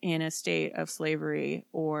in a state of slavery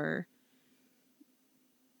or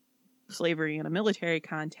slavery in a military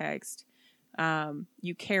context,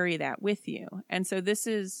 you carry that with you. And so this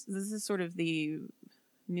is sort of the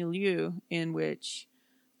milieu in which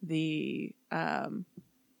the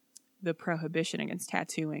prohibition against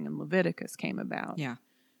tattooing in Leviticus came about. Yeah.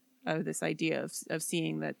 This idea of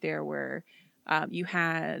seeing that there were, you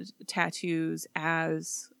had tattoos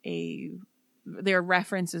there are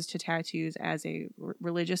references to tattoos as a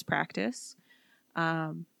religious practice.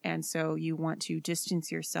 And so you want to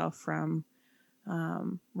distance yourself from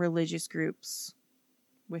religious groups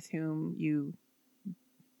with whom you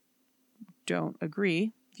don't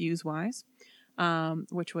agree views-wise,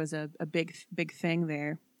 which was a big thing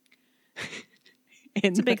there.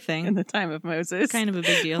 It's a big thing in the time of Moses. Kind of a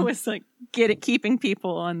big deal. It was like keeping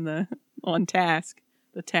people on task.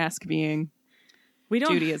 The task being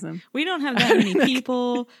Judaism. We don't have that many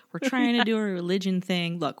people. We're trying to do a religion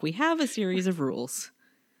thing. Look, we have a series of rules.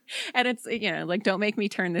 And it's, like, don't make me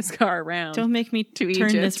turn this car around. Don't make me turn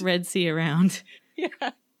Egypt. this Red Sea around.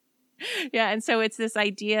 Yeah. Yeah. And so it's this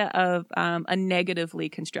idea of a negatively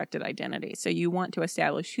constructed identity. So you want to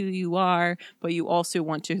establish who you are, but you also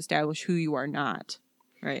want to establish who you are not.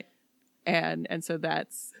 Right. And so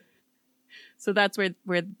that's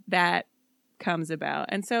where that comes about.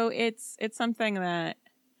 And so it's something that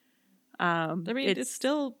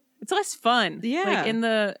it's less fun. Yeah. Like in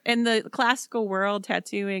the classical world,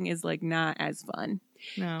 tattooing is like not as fun.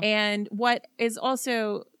 No. And what is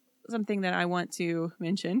also something that I want to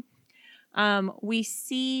mention, we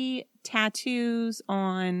see tattoos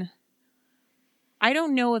on, I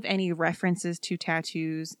don't know of any references to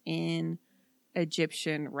tattoos in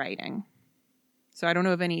Egyptian writing. So I don't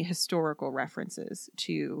know of any historical references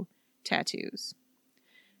to tattoos.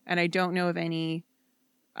 And I don't know of any,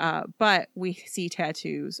 but we see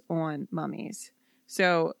tattoos on mummies.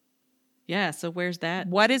 So yeah, so where's that?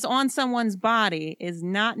 What is on someone's body is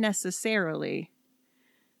not necessarily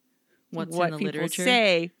what in the people literature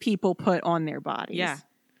say people put on their bodies. Yeah.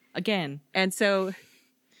 Again. And so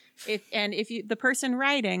if the person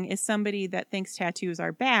writing is somebody that thinks tattoos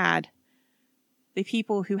are bad, the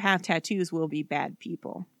people who have tattoos will be bad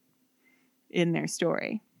people in their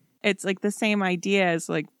story. It's like the same idea as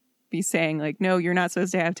like be saying like, no, you're not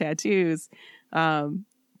supposed to have tattoos.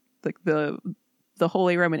 Like the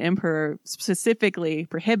Holy Roman Emperor specifically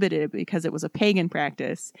prohibited it because it was a pagan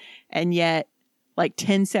practice. And yet like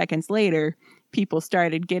 10 seconds later, people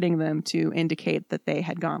started getting them to indicate that they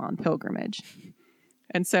had gone on pilgrimage.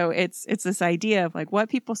 And so it's this idea of like what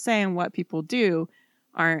people say and what people do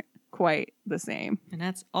aren't quite the same. And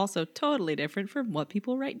that's also totally different from what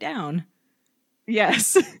people write down.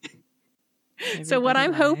 Yes. So what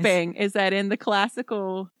I'm hoping is that in the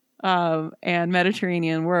classical and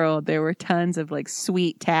Mediterranean world, there were tons of like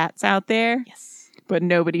sweet tats out there. Yes. But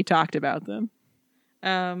nobody talked about them.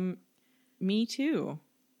 Me too.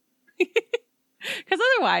 Because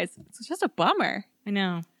otherwise, it's just a bummer. I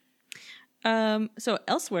know. So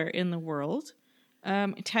elsewhere in the world,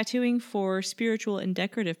 tattooing for spiritual and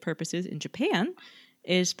decorative purposes in Japan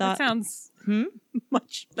is thought...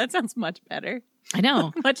 That sounds much better. I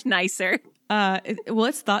know. Much nicer.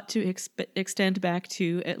 It's thought to extend back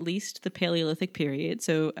to at least the Paleolithic period.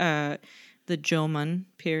 So the Jomon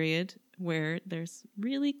period, where there's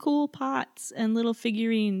really cool pots and little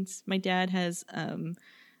figurines. My dad has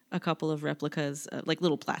a couple of replicas, like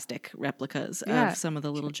little plastic replicas of some of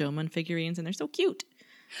the little Jomon figurines, and they're so cute.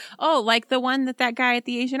 Oh, like the one that guy at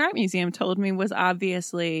the Asian Art Museum told me was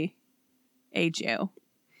obviously a Jew.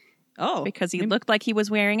 Oh. Because he looked like he was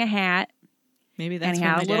wearing a hat. Maybe that's and he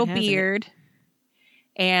had a little beard.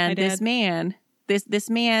 And Hi, this man, this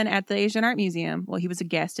man at the Asian Art Museum, well, he was a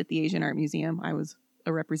guest at the Asian Art Museum. I was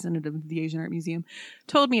a representative of the Asian Art Museum,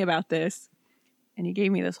 told me about this. And he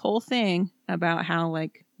gave me this whole thing about how,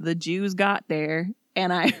 like, the Jews got there.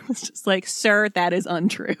 And I was just like, sir, that is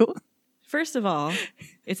untrue. First of all,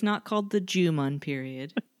 it's not called the Jumon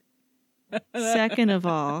period. Second of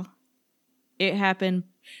all, it happened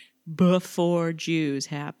before Jews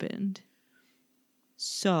happened.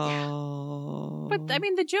 So... But, I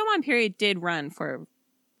mean, the Jomon period did run for,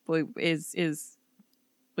 is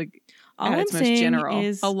like, all at I'm its most saying general,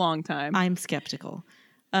 is a long time. I'm skeptical.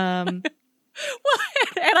 Well,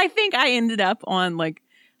 and I think I ended up on, like,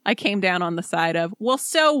 I came down on the side of, well,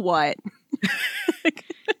 so what?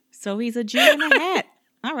 So he's a Jew in a hat.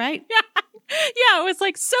 All right. Yeah, it was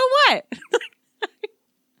like, so what?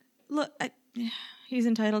 Look, he's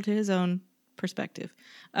entitled to his own perspective.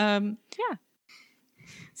 Yeah.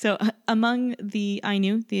 So among the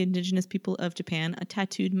Ainu, the indigenous people of Japan, a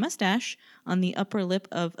tattooed mustache on the upper lip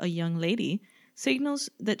of a young lady signals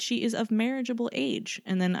that she is of marriageable age.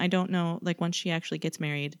 And then I don't know, like once she actually gets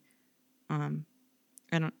married,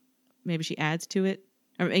 maybe she adds to it.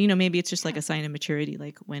 Or, maybe it's just like a sign of maturity,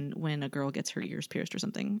 like when a girl gets her ears pierced or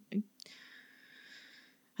something.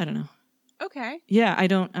 I don't know. Okay. Yeah, I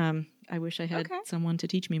don't, I wish I had someone to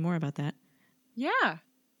teach me more about that. Yeah.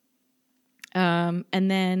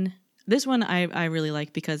 And then this one I really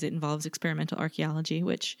like because it involves experimental archaeology,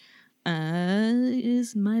 which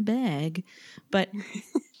is my bag. But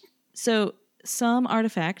so some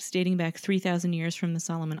artifacts dating back 3,000 years from the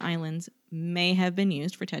Solomon Islands may have been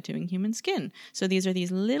used for tattooing human skin. So these are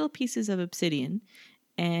these little pieces of obsidian,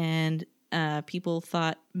 and people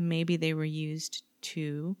thought maybe they were used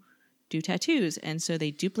to do tattoos. And so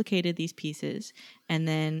they duplicated these pieces, and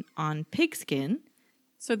then on pigskin.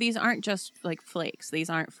 So these aren't just like flakes. These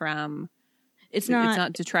aren't from. It's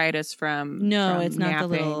not detritus from. No, from it's not the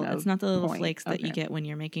little. It's not the little point. flakes that you get when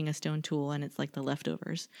you're making a stone tool, and it's like the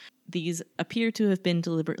leftovers. These appear to have been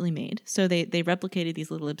deliberately made. So they replicated these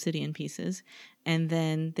little obsidian pieces, and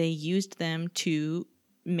then they used them to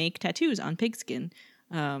make tattoos on pigskin,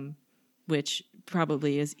 which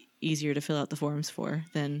probably is easier to fill out the forms for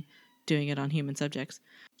than doing it on human subjects.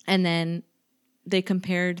 And then they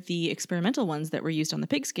compared the experimental ones that were used on the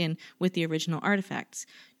pigskin with the original artifacts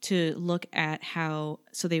to look at how,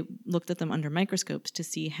 so they looked at them under microscopes to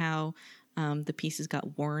see how the pieces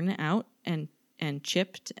got worn out and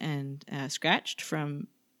chipped and scratched from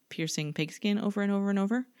piercing pigskin over and over and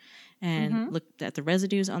over, and looked at the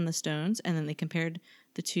residues on the stones. And then they compared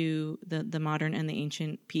the two, the modern and the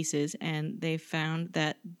ancient pieces, and they found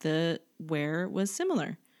that the wear was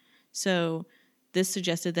similar. So this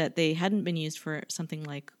suggested that they hadn't been used for something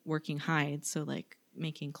like working hides, so like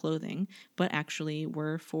making clothing, but actually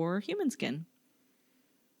were for human skin.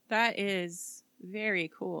 That is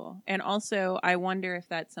very cool. And also, I wonder if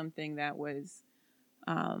that's something that was,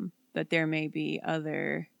 that there may be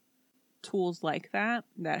other tools like that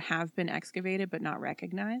have been excavated but not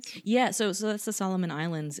recognized. Yeah, so that's the Solomon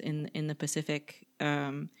Islands in the Pacific,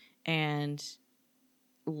 and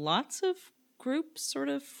lots of groups sort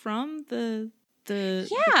of from the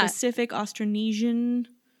Pacific Austronesian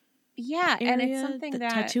area. And it's something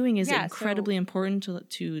that tattooing is incredibly important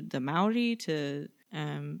to the Maori, to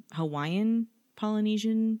Hawaiian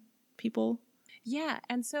Polynesian people. Yeah,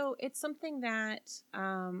 and so it's something that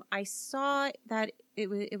I saw that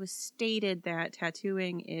it was stated that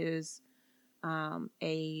tattooing is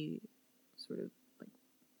a sort of like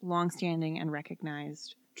longstanding and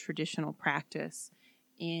recognized traditional practice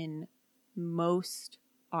in most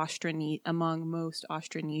among most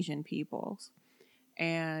Austronesian peoples.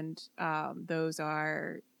 And those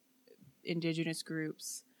are indigenous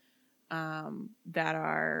groups that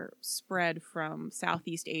are spread from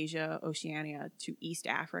Southeast Asia, Oceania to East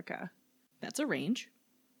Africa. That's a range.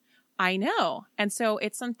 I know. And so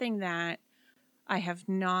it's something that I have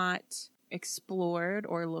not explored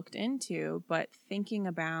or looked into, but thinking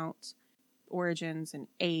about origins and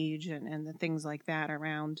age and the things like that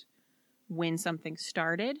around when something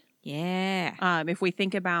started. Yeah. If we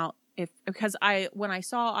think about because when I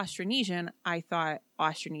saw Austronesian, I thought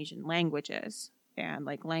Austronesian languages, and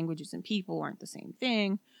like languages and people aren't the same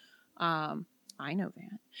thing. I know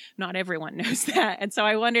that. Not everyone knows that. And so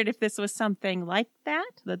I wondered if this was something like that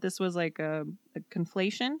this was like a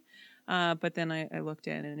conflation. But then I looked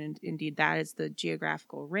in, and indeed that is the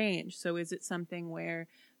geographical range. So is it something where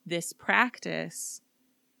this practice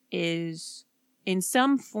is, in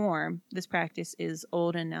some form, this practice is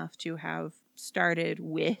old enough to have started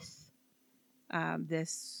with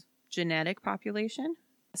this genetic population?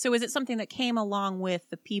 So is it something that came along with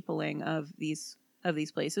the peopling of these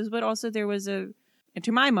places, but also there was to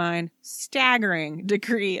my mind, staggering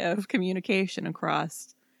degree of communication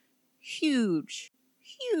across huge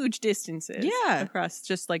distances. Yeah. Across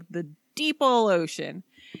just like the deep old ocean.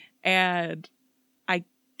 And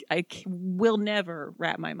I will never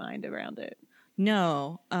wrap my mind around it.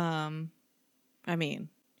 No. I mean,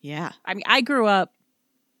 yeah. I mean, I grew up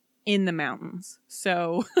in the mountains,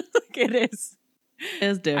 so it is.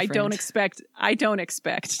 It's different. I don't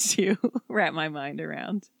expect to wrap my mind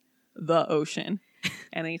around the ocean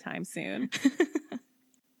anytime soon.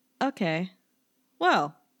 Okay.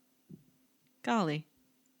 Well, golly,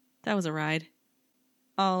 that was a ride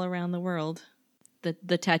all around the world.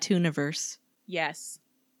 The Tattoo-niverse. Yes.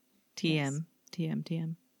 TM. Yes. TM.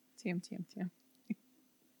 TM.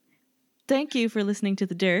 Thank you for listening to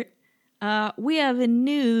The Dirt. We have a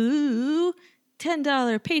new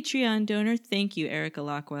 $10 Patreon donor. Thank you, Erica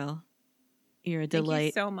Lockwell. You're a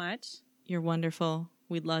delight. Thank you so much. You're wonderful.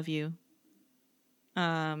 We love you.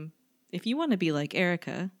 If you want to be like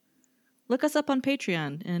Erica, look us up on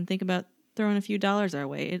Patreon and think about throwing a few dollars our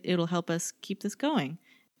way. It'll help us keep this going.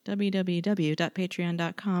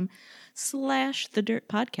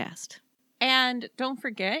 www.patreon.com/thedirtpodcast. And don't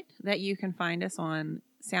forget that you can find us on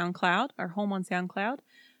SoundCloud, our home on SoundCloud,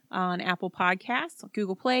 on Apple Podcasts,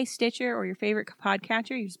 Google Play, Stitcher, or your favorite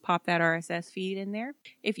podcatcher. You just pop that RSS feed in there.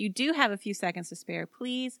 If you do have a few seconds to spare,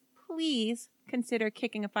 please consider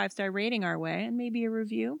kicking a 5-star rating our way and maybe a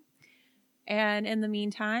review. And in the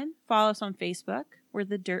meantime, follow us on Facebook. We're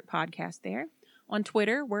The Dirt Podcast there. On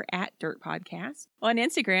Twitter, we're at Dirt Podcast. On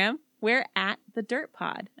Instagram, we're at The Dirt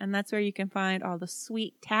Pod. And that's where you can find all the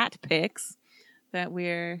sweet tat pics that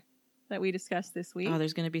we discussed this week. Oh,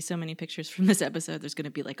 there's going to be so many pictures from this episode. There's going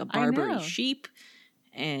to be like a Barbary sheep,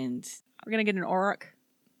 and we're going to get an auroch.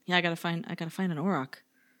 Yeah, I gotta find an auroch.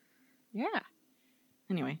 Yeah.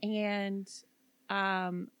 Anyway. And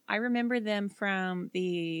I remember them from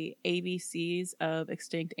the ABCs of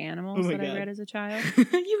extinct animals I read as a child.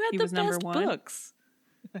 You had the number best one. books.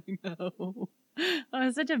 I know. I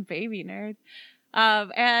was such a baby nerd.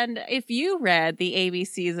 And if you read the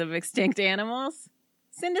ABCs of extinct animals,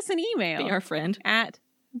 send us an email. Be our friend. At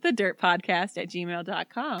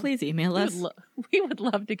thedirtpodcast@gmail.com. Please email us. We would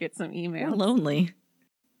love to get some emails. We're lonely.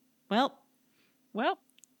 Well,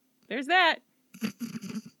 there's that.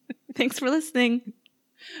 Thanks for listening.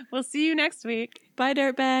 We'll see you next week. Bye,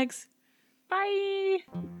 dirtbags. Bye.